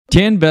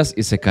10 Best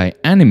Isekai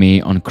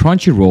Anime on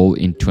Crunchyroll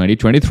in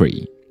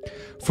 2023.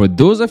 For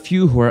those of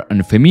you who are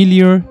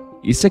unfamiliar,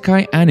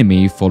 Isekai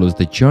anime follows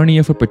the journey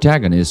of a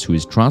protagonist who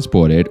is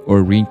transported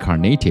or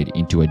reincarnated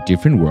into a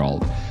different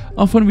world,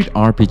 often with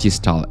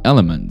RPG-style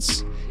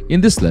elements.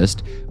 In this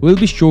list, we'll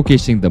be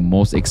showcasing the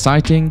most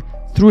exciting,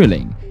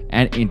 thrilling,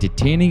 and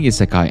entertaining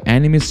Isekai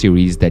anime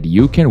series that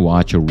you can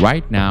watch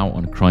right now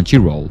on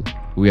Crunchyroll.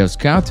 We have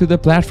scoured through the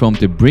platform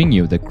to bring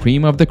you the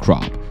cream of the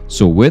crop,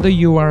 so whether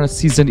you are a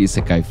seasoned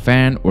Isekai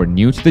fan or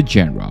new to the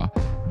genre,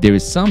 there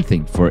is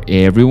something for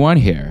everyone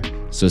here.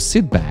 So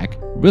sit back,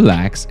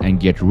 relax, and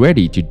get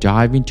ready to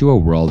dive into a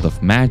world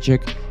of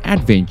magic,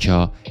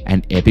 adventure,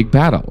 and epic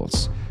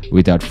battles.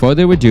 Without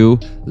further ado,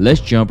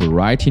 let's jump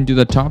right into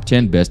the top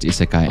 10 best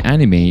Isekai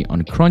anime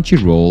on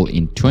Crunchyroll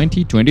in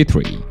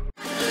 2023.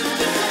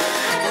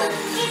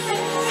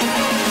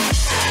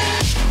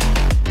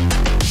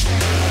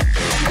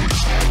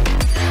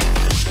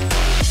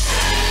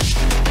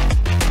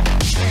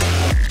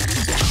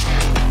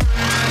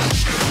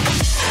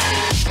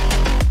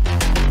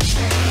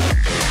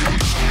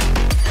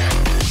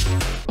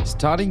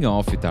 Starting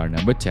off with our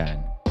number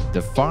 10,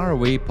 The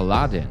Faraway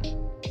Paladin.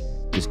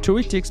 The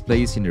story takes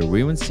place in the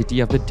ruined city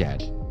of the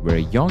dead, where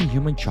a young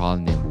human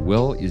child named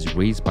Will is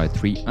raised by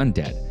three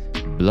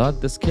undead: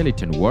 Blood the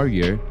skeleton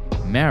warrior,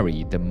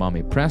 Mary the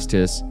mummy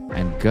priestess,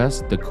 and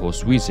Gus the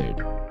ghost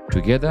wizard.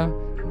 Together,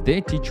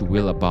 they teach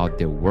Will about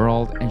their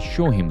world and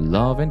show him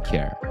love and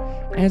care.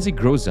 As he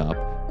grows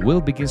up, Will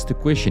begins to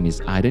question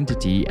his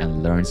identity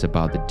and learns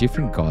about the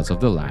different gods of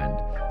the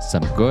land,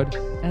 some good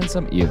and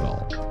some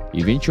evil.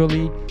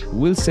 Eventually,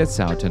 Will sets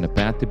out on a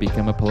path to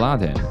become a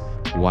paladin.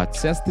 What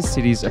sets the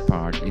series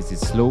apart is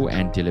its slow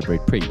and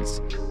deliberate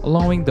pace,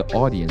 allowing the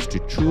audience to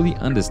truly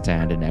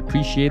understand and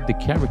appreciate the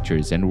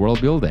characters and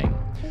world building.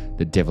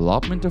 The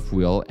development of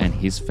Will and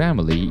his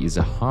family is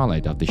a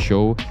highlight of the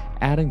show,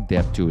 adding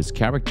depth to his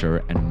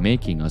character and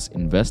making us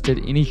invested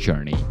in his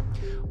journey.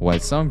 While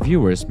some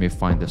viewers may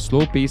find the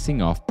slow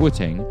pacing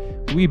off-putting,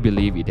 we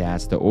believe it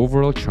adds the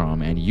overall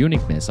charm and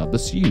uniqueness of the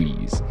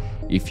series.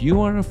 If you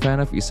are a fan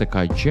of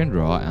Isekai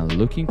genre and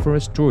looking for a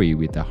story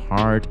with a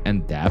heart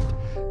and depth,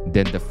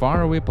 then The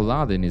Faraway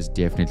Paladin is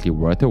definitely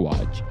worth a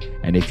watch.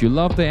 And if you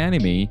love the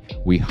anime,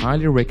 we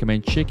highly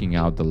recommend checking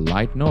out the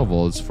light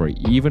novels for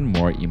even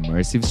more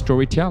immersive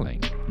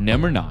storytelling.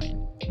 Number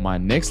 9. My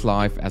Next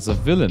Life as a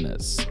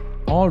Villainess.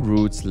 All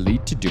roads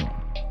lead to doom.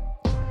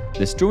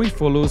 The story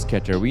follows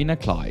Katarina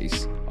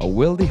Kleiss, a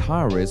wealthy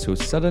heiress who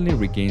suddenly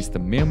regains the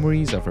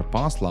memories of her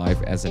past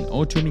life as an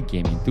otome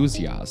game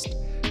enthusiast.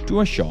 To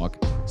her shock,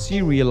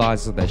 she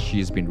realizes that she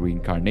has been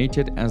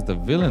reincarnated as the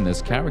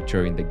villainous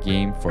character in the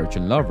game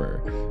Fortune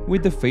Lover,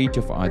 with the fate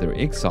of either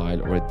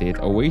exile or death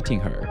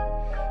awaiting her.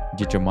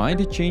 Determined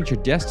to change her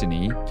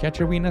destiny,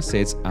 Katarina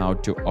sets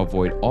out to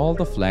avoid all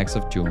the flags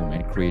of doom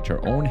and create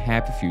her own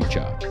happy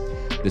future.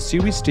 The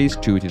series stays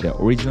true to the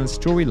original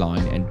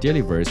storyline and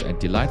delivers a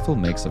delightful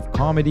mix of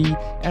comedy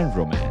and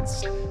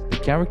romance.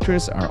 The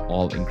characters are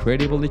all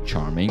incredibly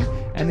charming,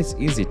 and it's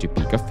easy to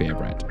pick a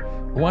favorite.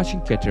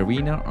 Watching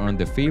Katarina earn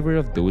the favor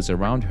of those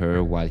around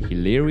her while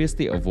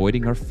hilariously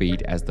avoiding her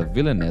fate as the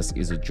villainess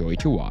is a joy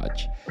to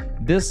watch.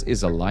 This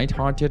is a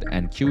light-hearted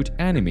and cute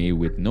anime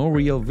with no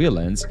real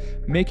villains,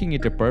 making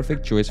it a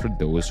perfect choice for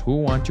those who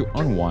want to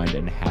unwind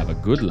and have a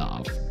good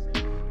laugh.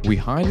 We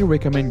highly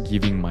recommend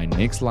giving My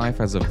Next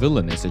Life as a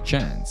Villainess a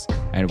chance,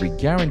 and we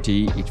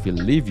guarantee it will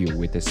leave you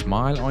with a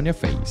smile on your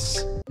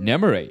face.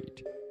 Number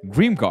 8.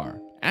 Grimgar,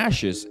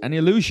 Ashes and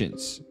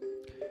Illusions.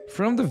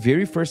 From the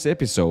very first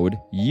episode,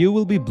 you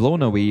will be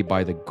blown away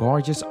by the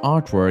gorgeous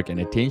artwork and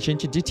attention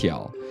to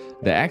detail.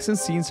 The action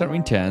scenes are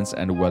intense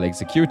and well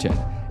executed,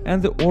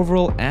 and the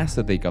overall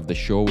aesthetic of the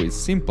show is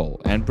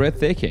simple and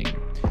breathtaking.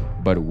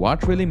 But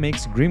what really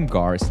makes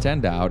Grimgar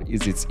stand out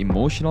is its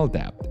emotional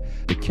depth.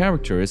 The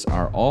characters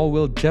are all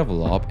well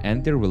developed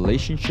and their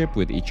relationship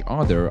with each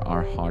other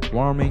are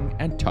heartwarming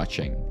and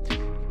touching.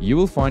 You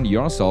will find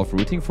yourself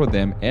rooting for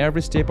them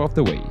every step of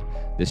the way.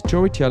 The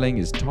storytelling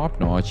is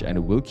top-notch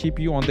and will keep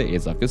you on the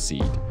edge of your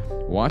seat.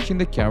 Watching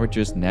the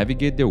characters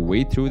navigate their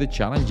way through the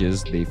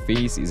challenges they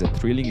face is a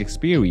thrilling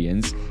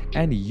experience,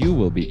 and you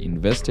will be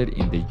invested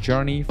in the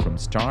journey from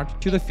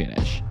start to the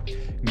finish.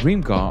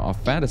 Grimgar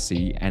of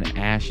Fantasy and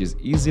Ash is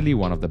easily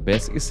one of the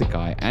best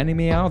isekai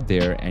anime out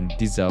there and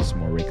deserves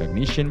more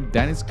recognition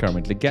than it's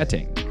currently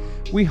getting.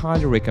 We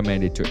highly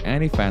recommend it to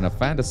any fan of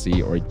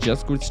fantasy or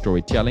just good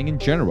storytelling in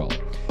general.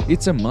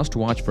 It's a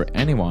must-watch for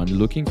anyone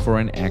looking for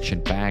an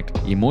action-packed,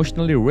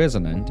 emotionally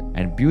resonant,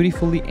 and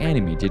beautifully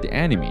animated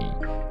anime.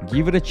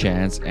 Give it a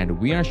chance and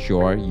we are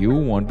sure you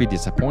won't be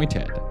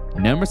disappointed.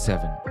 Number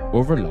 7.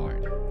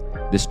 Overlord.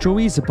 The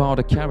story is about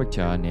a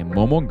character named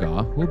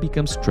Momonga who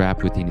becomes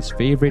trapped within his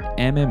favorite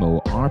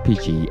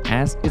MMORPG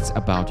as it's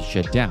about to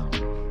shut down.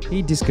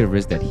 He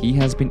discovers that he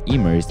has been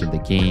immersed in the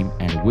game,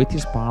 and with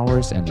his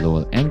powers and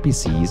loyal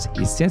NPCs,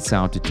 he sets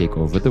out to take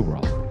over the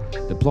world.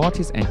 The plot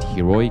is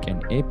anti-heroic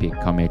and epic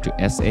compared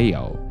to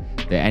SAO.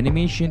 The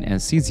animation and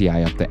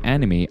CGI of the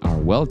anime are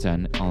well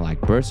done, unlike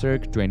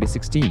Berserk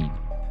 2016.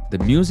 The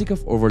music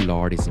of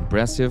Overlord is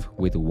impressive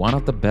with one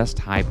of the best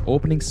hype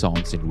opening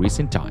songs in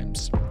recent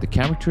times. The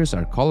characters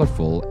are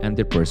colorful and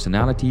their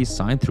personalities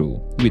shine through,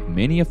 with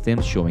many of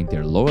them showing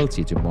their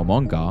loyalty to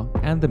Momonga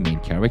and the main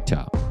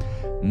character.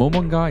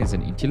 Momonga is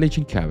an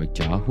intelligent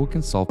character who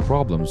can solve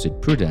problems with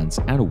prudence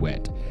and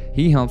wit.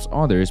 He helps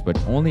others but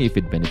only if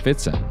it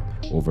benefits him.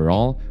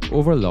 Overall,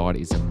 Overlord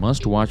is a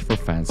must-watch for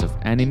fans of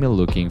anime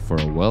looking for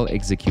a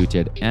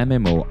well-executed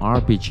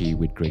MMORPG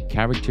with great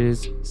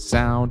characters,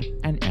 sound,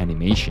 and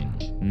animation.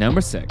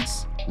 Number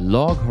 6.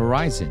 Log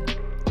Horizon.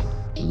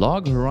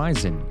 Log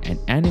Horizon, an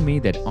anime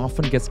that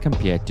often gets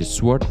compared to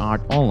Sword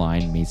Art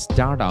Online, may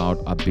start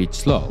out a bit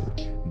slow,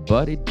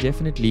 but it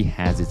definitely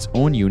has its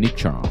own unique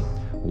charm.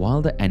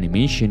 While the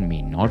animation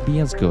may not be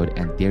as good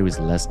and there is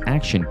less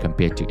action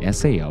compared to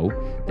SAO,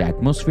 the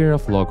atmosphere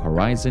of Log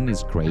Horizon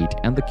is great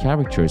and the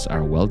characters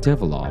are well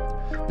developed.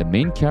 The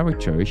main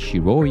character,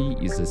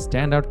 Shiroi, is a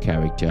standout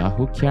character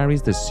who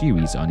carries the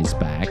series on his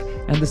back,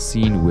 and the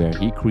scene where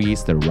he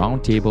creates the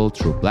round table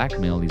through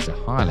blackmail is a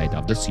highlight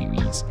of the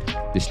series.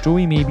 The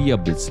story may be a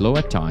bit slow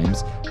at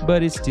times,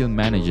 but it still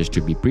manages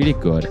to be pretty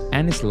good,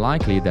 and it's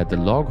likely that the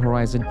Log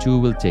Horizon 2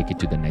 will take it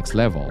to the next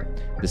level.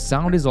 The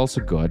sound is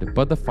also good,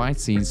 but the fight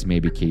scenes may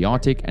be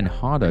chaotic and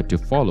harder to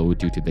follow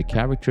due to the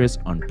characters'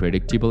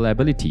 unpredictable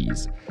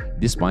abilities.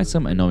 Despite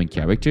some annoying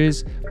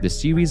characters, the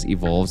series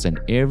evolves and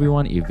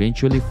everyone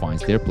eventually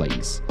finds their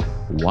place.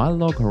 While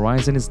Log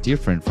Horizon is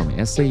different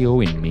from SAO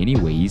in many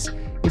ways,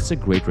 it's a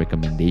great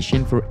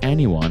recommendation for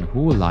anyone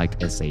who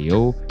liked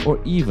SAO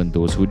or even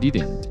those who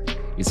didn't.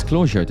 It's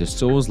closer to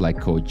shows like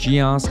Code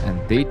Geass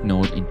and Death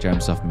Note in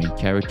terms of main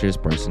character's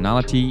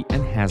personality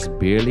and has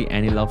barely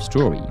any love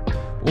story.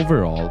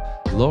 Overall,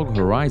 Log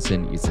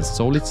Horizon is a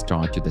solid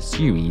start to the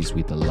series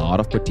with a lot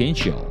of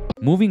potential.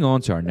 Moving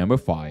on to our number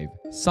 5,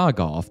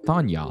 Saga of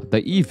Tanya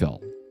the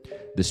Evil.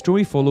 The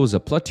story follows a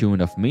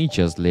platoon of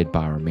mages led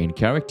by our main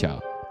character,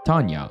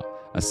 Tanya,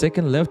 a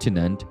second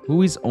lieutenant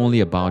who is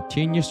only about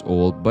 10 years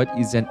old but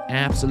is an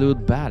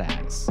absolute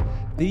badass.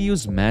 They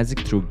use magic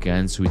through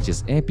guns, which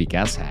is epic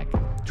as heck.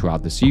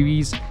 Throughout the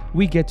series,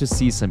 we get to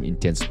see some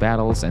intense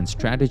battles and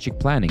strategic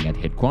planning at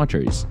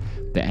headquarters.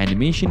 The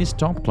animation is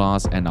top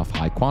class and of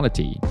high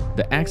quality.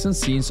 The action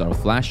scenes are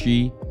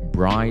flashy,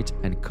 bright,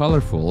 and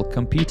colorful,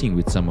 competing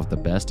with some of the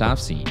best I've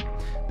seen.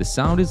 The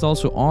sound is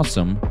also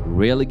awesome,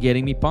 really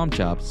getting me pumped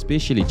up,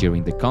 especially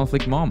during the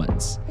conflict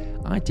moments.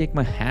 I take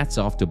my hats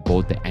off to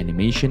both the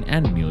animation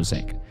and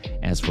music.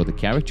 As for the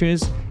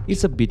characters,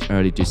 it's a bit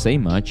early to say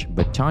much,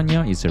 but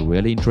Tanya is a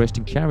really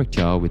interesting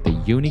character with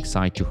a unique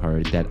side to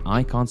her that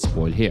I can't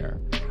spoil here.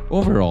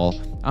 Overall,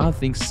 I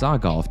think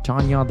Saga of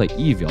Tanya the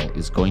Evil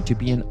is going to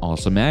be an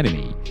awesome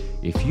anime.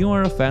 If you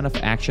are a fan of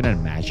action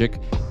and magic,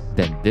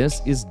 then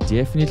this is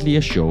definitely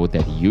a show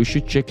that you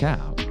should check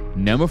out.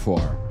 Number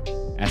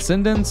 4.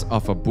 Ascendance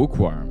of a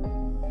Bookworm.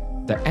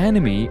 The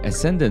anime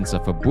Ascendance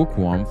of a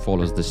Bookworm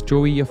follows the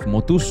story of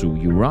Motosu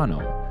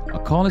Urano, a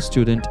college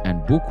student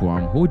and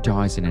bookworm who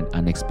dies in an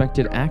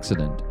unexpected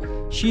accident.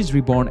 She is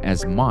reborn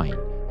as Mine,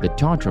 the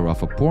daughter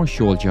of a poor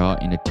soldier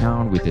in a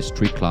town with a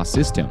strict class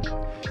system.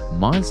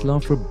 Mine's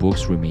love for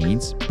books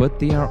remains, but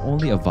they are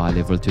only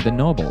available to the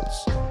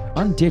nobles.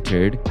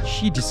 Undeterred,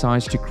 she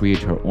decides to create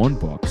her own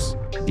books.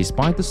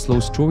 Despite the slow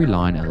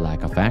storyline and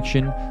lack of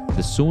action,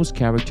 the show's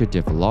character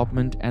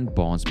development and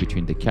bonds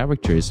between the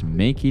characters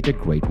make it a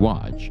great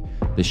watch.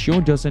 The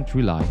show doesn't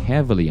rely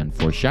heavily on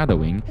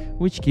foreshadowing,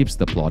 which keeps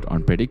the plot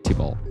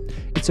unpredictable.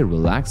 It's a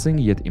relaxing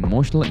yet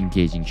emotional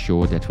engaging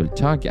show that will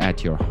tug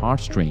at your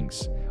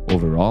heartstrings.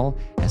 Overall,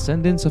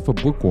 Ascendance of a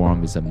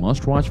Bookworm is a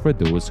must-watch for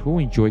those who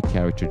enjoy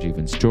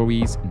character-driven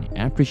stories and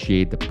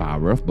appreciate the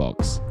power of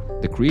books.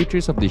 The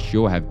creators of this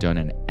show have done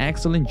an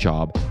excellent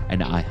job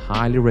and I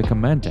highly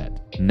recommend it.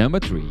 Number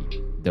 3.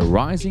 The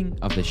Rising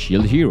of the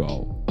Shield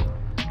Hero.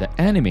 The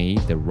anime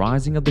The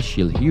Rising of the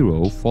Shield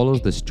Hero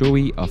follows the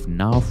story of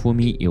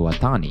Naofumi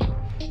Iwatani,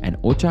 an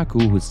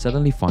otaku who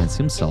suddenly finds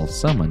himself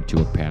summoned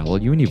to a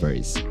parallel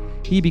universe.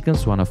 He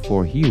becomes one of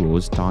 4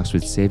 heroes tasked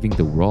with saving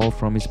the world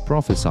from his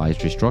prophesied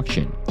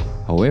destruction.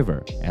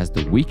 However, as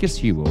the weakest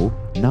hero,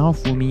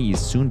 Naofumi is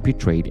soon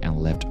betrayed and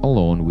left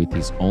alone with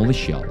his only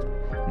shield.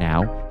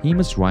 Now, he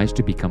must rise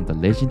to become the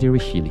legendary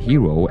shield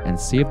hero and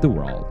save the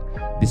world.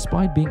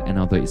 Despite being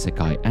another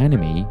Isekai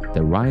anime,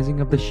 The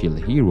Rising of the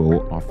Shield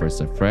Hero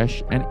offers a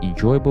fresh and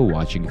enjoyable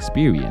watching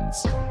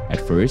experience. At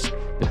first,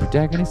 the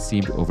protagonist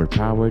seemed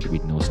overpowered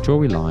with no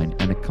storyline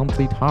and a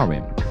complete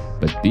harem,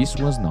 but this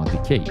was not the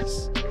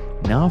case.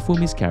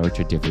 Naofumi's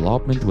character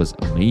development was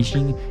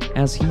amazing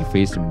as he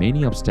faced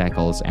many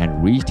obstacles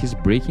and reached his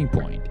breaking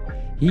point.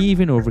 He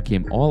even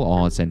overcame all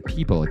odds and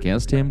people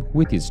against him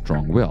with his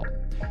strong will.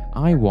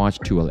 I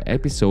watched 12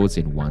 episodes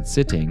in one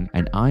sitting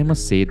and I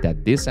must say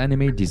that this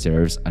anime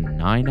deserves a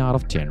 9 out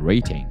of 10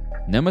 rating.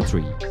 Number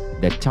 3.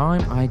 The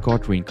Time I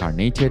Got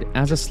Reincarnated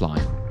as a Slime.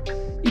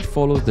 It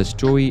follows the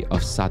story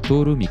of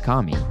Satoru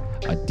Mikami,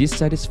 a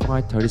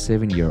dissatisfied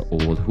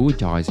 37-year-old who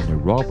dies in a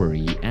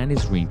robbery and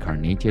is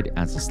reincarnated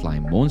as a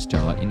slime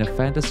monster in a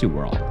fantasy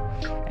world.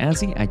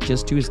 As he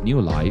adjusts to his new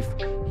life,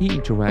 he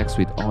interacts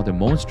with other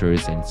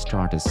monsters and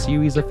starts a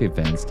series of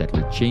events that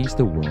will change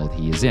the world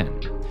he is in.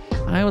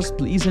 I was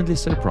pleasantly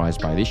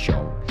surprised by this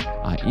show.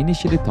 I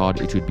initially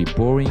thought it would be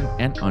boring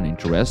and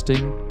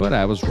uninteresting, but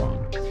I was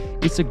wrong.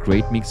 It's a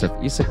great mix of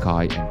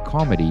isekai and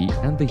comedy,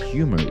 and the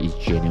humor is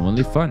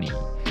genuinely funny.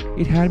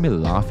 It had me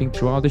laughing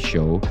throughout the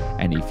show,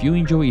 and if you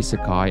enjoy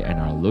isekai and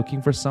are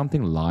looking for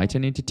something light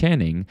and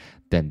entertaining,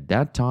 then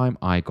That Time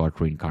I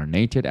Got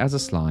Reincarnated as a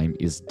Slime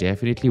is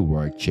definitely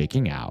worth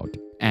checking out.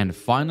 And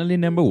finally,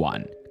 number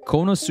 1,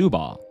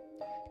 Konosuba.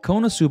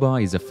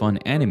 Konosuba is a fun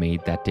anime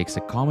that takes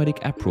a comedic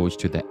approach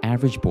to the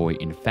average boy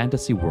in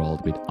fantasy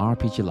world with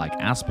RPG-like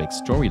aspects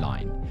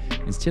storyline.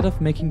 Instead of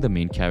making the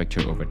main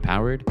character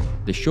overpowered,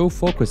 the show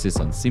focuses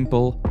on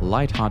simple,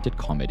 light-hearted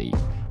comedy.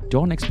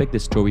 Don't expect the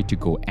story to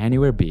go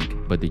anywhere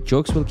big, but the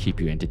jokes will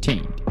keep you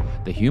entertained.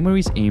 The humor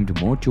is aimed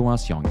more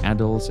towards young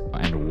adults,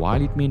 and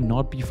while it may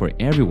not be for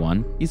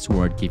everyone, it's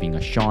worth giving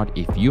a shot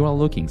if you are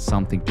looking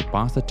something to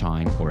pass the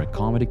time or a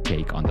comedic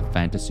take on the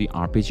fantasy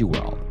RPG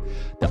world.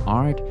 The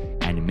art,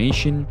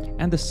 animation,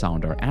 and the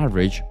sound are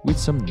average, with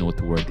some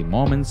noteworthy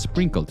moments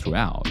sprinkled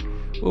throughout.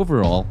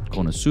 Overall,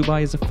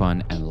 Konosuba is a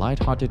fun and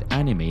light-hearted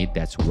anime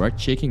that's worth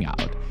checking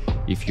out.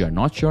 If you are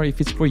not sure if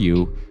it's for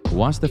you,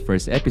 watch the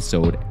first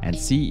episode and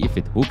see if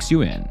it hooks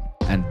you in.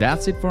 And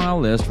that's it for our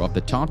list of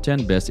the top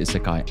 10 best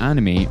isekai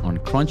anime on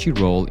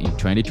Crunchyroll in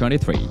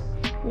 2023.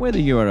 Whether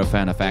you are a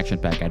fan of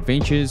action-packed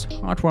adventures,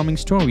 heartwarming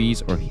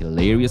stories, or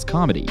hilarious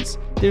comedies,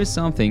 there's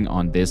something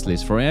on this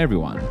list for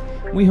everyone.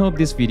 We hope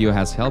this video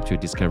has helped you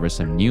discover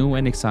some new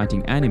and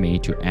exciting anime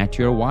to add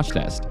to your watch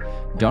list.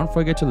 Don't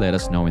forget to let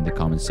us know in the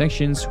comment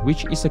sections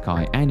which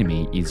isekai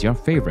anime is your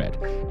favorite,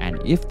 and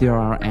if there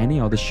are any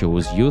other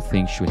shows you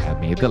think should have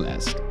made the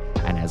list.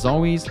 And as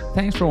always,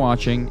 thanks for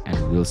watching,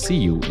 and we'll see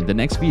you in the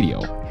next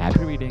video.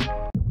 Happy reading!